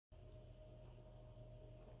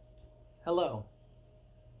Hello.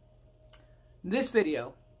 This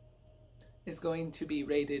video is going to be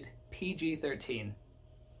rated PG-13.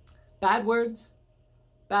 Bad words,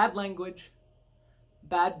 bad language,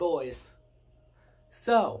 bad boys.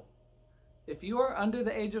 So, if you are under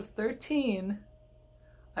the age of 13,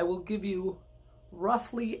 I will give you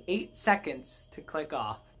roughly 8 seconds to click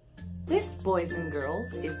off. This, boys and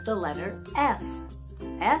girls, is the letter F.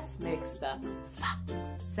 F makes the F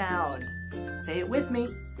sound. Say it with me.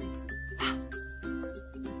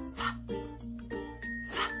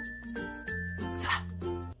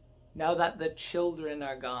 Now that the children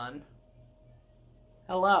are gone.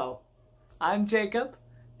 Hello, I'm Jacob,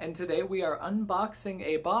 and today we are unboxing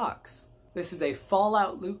a box. This is a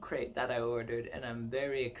Fallout loot crate that I ordered, and I'm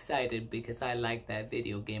very excited because I like that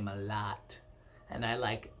video game a lot. And I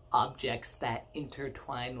like objects that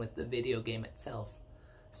intertwine with the video game itself.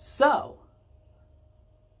 So,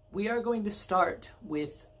 we are going to start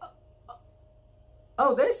with...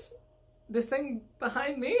 oh, this thing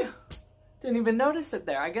behind me? Didn't even notice it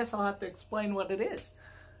there. I guess I'll have to explain what it is.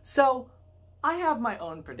 So, I have my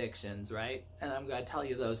own predictions, right? And I'm going to tell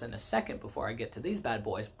you those in a second before I get to these bad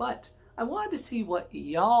boys. But I wanted to see what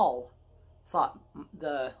y'all thought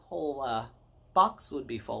the whole box would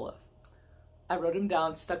be full of. I wrote them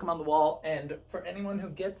down, stuck them on the wall, and for anyone who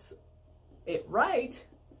gets it right,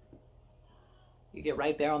 you get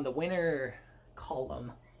right there on the winner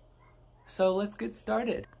column. So let's get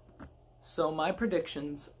started. So my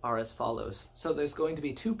predictions are as follows. So there's going to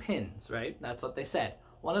be 2 pins, right? That's what they said.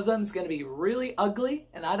 One of them is going to be really ugly,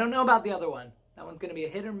 and I don't know about the other one. That one's going to be a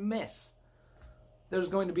hit or miss. There's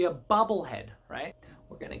going to be a bobblehead, right?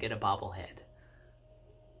 We're going to get a bobblehead.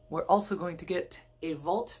 We're also going to get a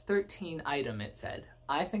Vault-13 item, it said.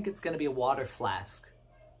 I think it's going to be a water flask,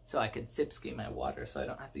 so I could sip ski my water so I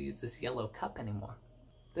don't have to use this yellow cup anymore.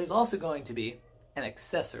 There's also going to be an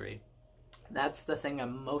accessory. That's the thing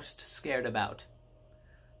I'm most scared about,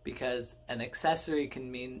 because an accessory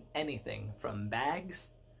can mean anything from bags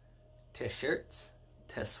to shirts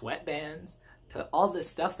to sweatbands to all this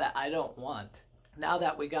stuff that I don't want. Now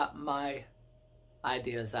that we got my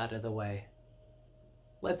ideas out of the way,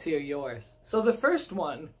 let's hear yours. So the first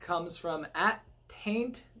one comes from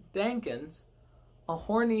 @TaintDankins, a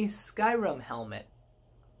horny Skyrim helmet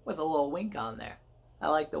with a little wink on there. I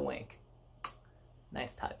like the wink.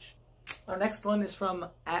 Nice touch. Our next one is from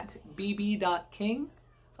 @bb.king,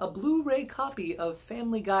 a Blu-ray copy of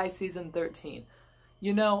Family Guy Season 13.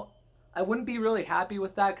 You know, I wouldn't be really happy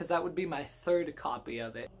with that because that would be my 3rd copy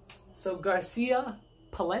of it. So Garcia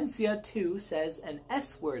Palencia 2 says an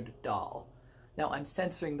S-word doll. Now I'm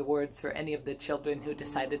censoring the words for any of the children who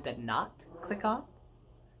decided to not click off.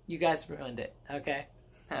 You guys ruined it, okay?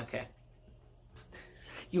 Okay.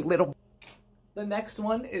 You little... The next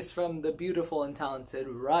one is from the beautiful and talented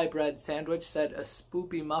Rye Bread Sandwich, said a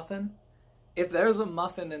spoopy muffin. If there's a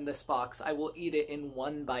muffin in this box, I will eat it in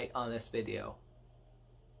 1 bite on this video.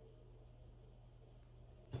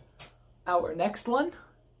 Our next one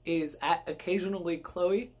is @occasionally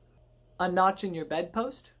Chloe, a notch in your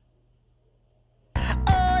bedpost.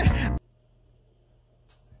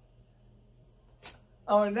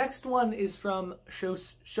 Our next one is from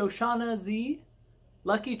Shoshana Z,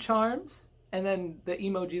 Lucky Charms. And then the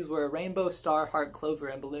emojis were a rainbow, star, heart, clover,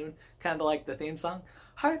 and balloon. Kind of like the theme song.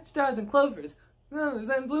 Heart, stars, and clovers.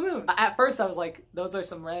 And blue moon. At first I was like, those are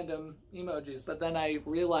some random emojis. But then I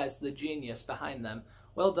realized the genius behind them.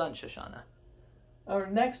 Well done, Shoshana. Our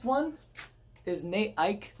next one is Nate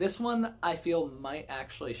Ike. This one I feel might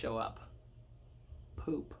actually show up.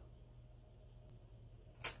 Poop.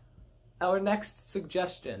 Our next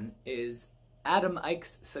suggestion is Adam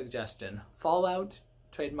Ike's suggestion. Fallout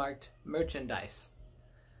trademarked merchandise.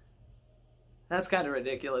 That's kind of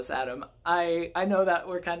ridiculous, Adam. I know that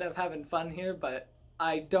we're kind of having fun here, but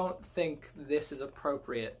I don't think this is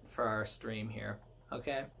appropriate for our stream here,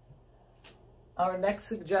 okay? Our next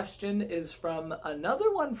suggestion is from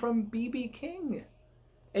another one from BB King.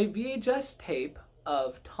 A VHS tape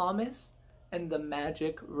of Thomas and the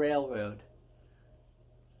Magic Railroad.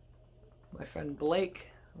 My friend Blake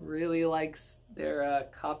really likes their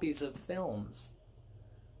copies of films.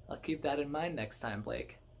 I'll keep that in mind next time,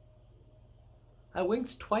 Blake. I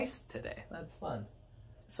winked twice today. That's fun.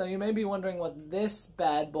 So you may be wondering what this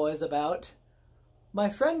bad boy is about. My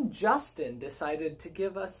friend Justin decided to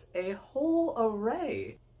give us a whole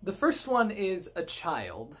array. The first one is a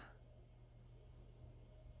child.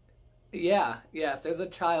 Yeah, if there's a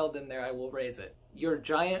child in there, I will raise it. Your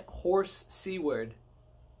giant horse C-word.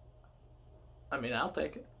 I mean, I'll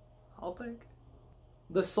take it. I'll take it.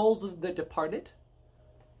 The Souls of the Departed.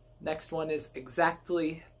 Next one is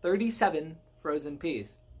exactly 37 frozen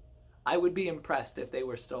peas. I would be impressed if they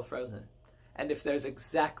were still frozen. And if there's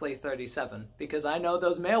exactly 37, because I know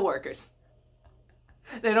those mail workers.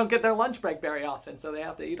 They don't get their lunch break very often, so they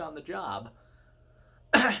have to eat on the job.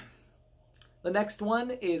 The next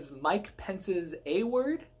one is Mike Pence's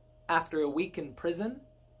A-word after a week in prison.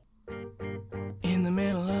 In the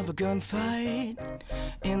middle of a gunfight,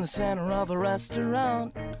 in the center of a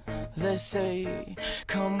restaurant, they say,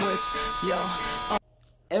 come with your...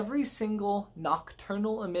 Every single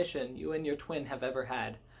nocturnal emission you and your twin have ever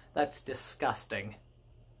had. That's disgusting.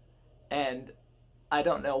 And I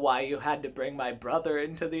don't know why you had to bring my brother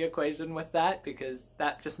into the equation with that, because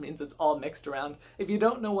that just means it's all mixed around. If you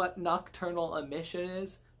don't know what nocturnal emission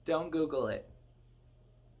is, don't Google it.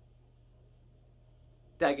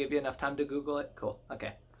 Did I give you enough time to Google it? Cool,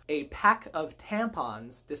 okay. A pack of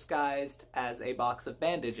tampons disguised as a box of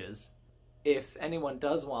bandages. If anyone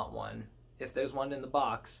does want one, if there's one in the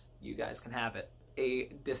box, you guys can have it. A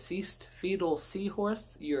deceased fetal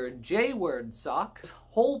seahorse, your J-word sock,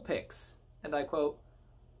 hole pics, and I quote,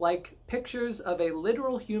 like pictures of a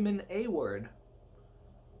literal human A-word.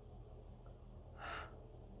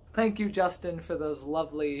 Thank you, Justin, for those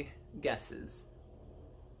lovely guesses.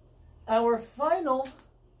 Our final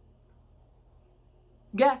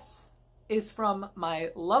guess is from my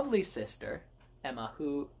lovely sister, Emma,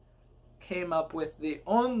 who came up with the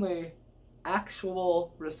only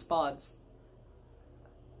actual response.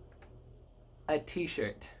 A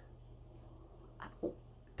t-shirt.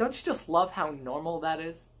 Don't you just love how normal that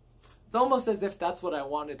is? It's almost as if that's what I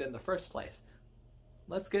wanted in the first place.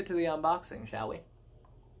 Let's get to the unboxing, shall we?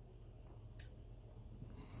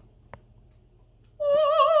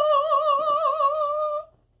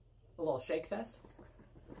 A little shake test.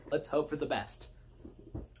 Let's hope for the best.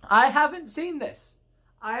 I haven't seen this.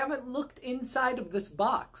 I haven't looked inside of this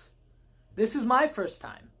box. This is my first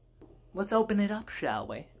time. Let's open it up, shall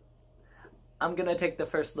we? I'm gonna take the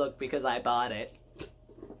first look because I bought it.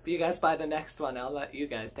 If you guys buy the next one, I'll let you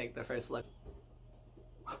guys take the first look.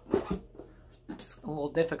 It's a little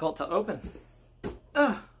difficult to open.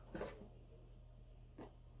 Ugh.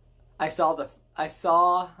 I saw the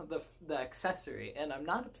accessory, and I'm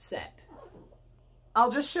not upset.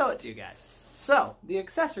 I'll just show it to you guys. So, the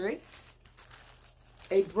accessory,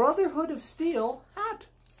 a Brotherhood of Steel hat.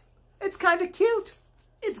 It's kind of cute.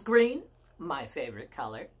 It's green, my favorite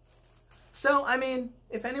color. So, I mean,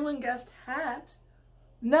 if anyone guessed hat,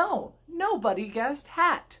 no, nobody guessed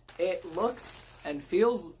hat. It looks and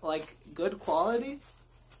feels like good quality.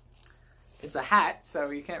 It's a hat, so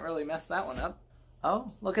you can't really mess that one up. Oh,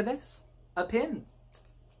 look at this. A pin.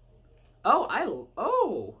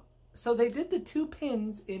 Oh, so they did the 2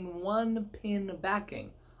 pins in 1 pin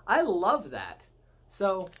backing. I love that.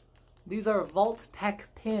 So, these are Vault-Tec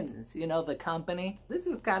pins, you know, the company. This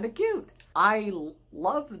is kind of cute. I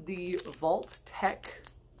love the Vault-Tec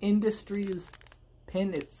Industries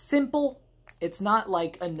pin. It's simple. It's not,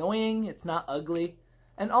 like, annoying. It's not ugly.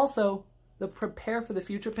 And also, the Prepare for the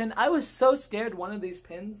Future pin. I was so scared one of these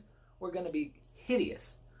pins were going to be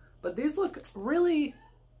hideous. But these look really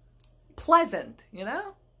pleasant, you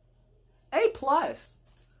know? A+.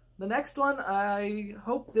 The next one, I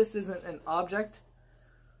hope this isn't an object.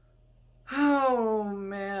 Oh,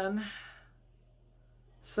 man.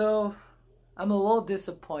 So, I'm a little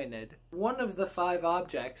disappointed. One of the 5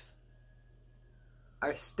 objects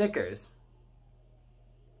are stickers.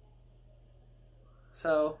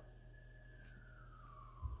 So,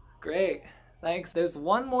 great. Thanks. There's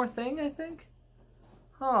one more thing, I think?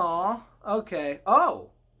 Aw, okay.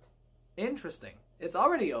 Oh, interesting. It's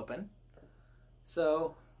already open.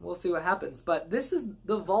 So, we'll see what happens. But this is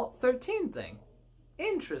the Vault 13 thing.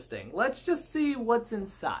 Interesting. Let's just see what's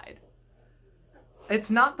inside. It's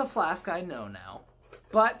not the flask, I know now.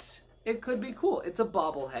 But it could be cool. It's a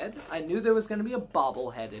bobblehead. I knew there was going to be a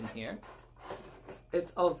bobblehead in here.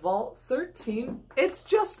 It's a Vault 13. It's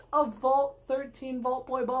just a Vault 13 Vault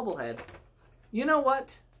Boy bobblehead. You know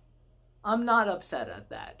what? I'm not upset at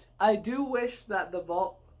that. I do wish that the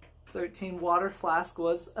Vault 13 water flask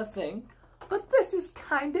was a thing. But this is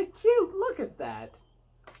kind of cute. Look at that.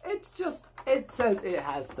 It's just, it says it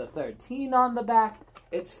has the 13 on the back.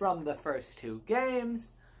 It's from the first 2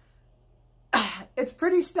 games. It's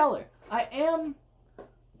pretty stellar. I am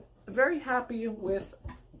very happy with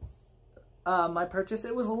my purchase.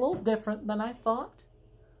 It was a little different than I thought.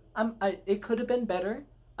 It could have been better.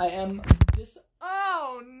 I am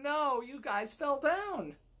oh no, you guys fell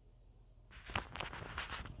down.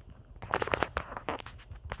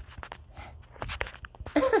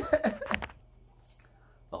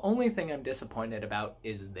 The only thing I'm disappointed about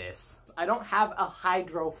is this. I don't have a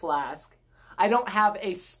hydro flask. I don't have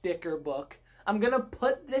a sticker book. I'm gonna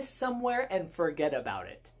put this somewhere and forget about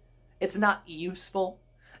it. It's not useful.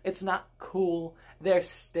 It's not cool. They're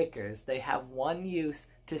stickers. They have one use,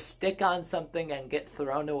 to stick on something and get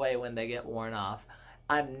thrown away when they get worn off.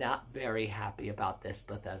 I'm not very happy about this,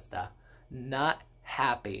 Bethesda. Not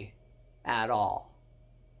happy at all.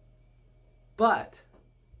 But,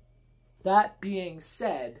 that being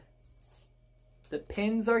said, the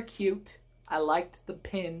pins are cute. I liked the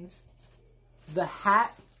pins. The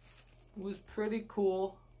hat was pretty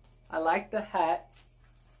cool. I like the hat.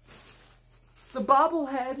 The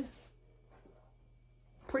bobblehead,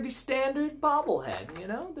 pretty standard bobblehead, you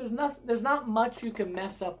know? There's not much you can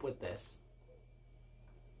mess up with this.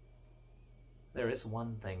 There is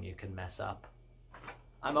one thing you can mess up.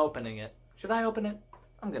 I'm opening it. Should I open it?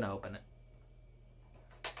 I'm gonna open it.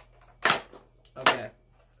 Okay.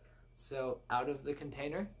 So, out of the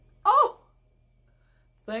container. Oh!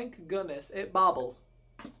 Thank goodness, it bobbles.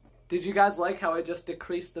 Did you guys like how I just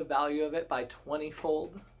decreased the value of it by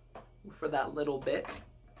 20-fold for that little bit?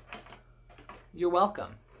 You're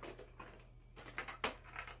welcome.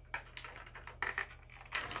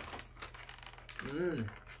 And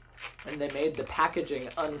they made the packaging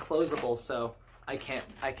unclosable, so I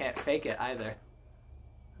can't fake it either.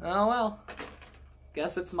 Oh well.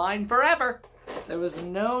 Guess it's mine forever. There was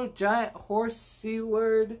no giant horse C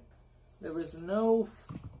word. There was no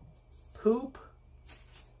poop.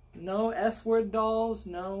 No S-word dolls.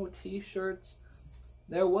 No t-shirts.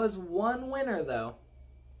 There was one winner, though.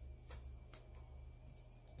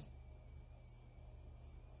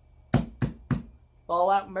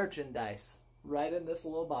 Fallout merchandise. Right in this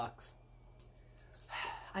little box.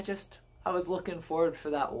 I was looking forward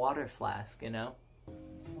for that water flask, you know?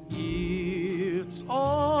 It's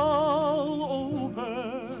all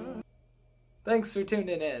over. Thanks for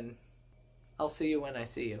tuning in. I'll see you when I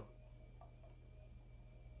see you.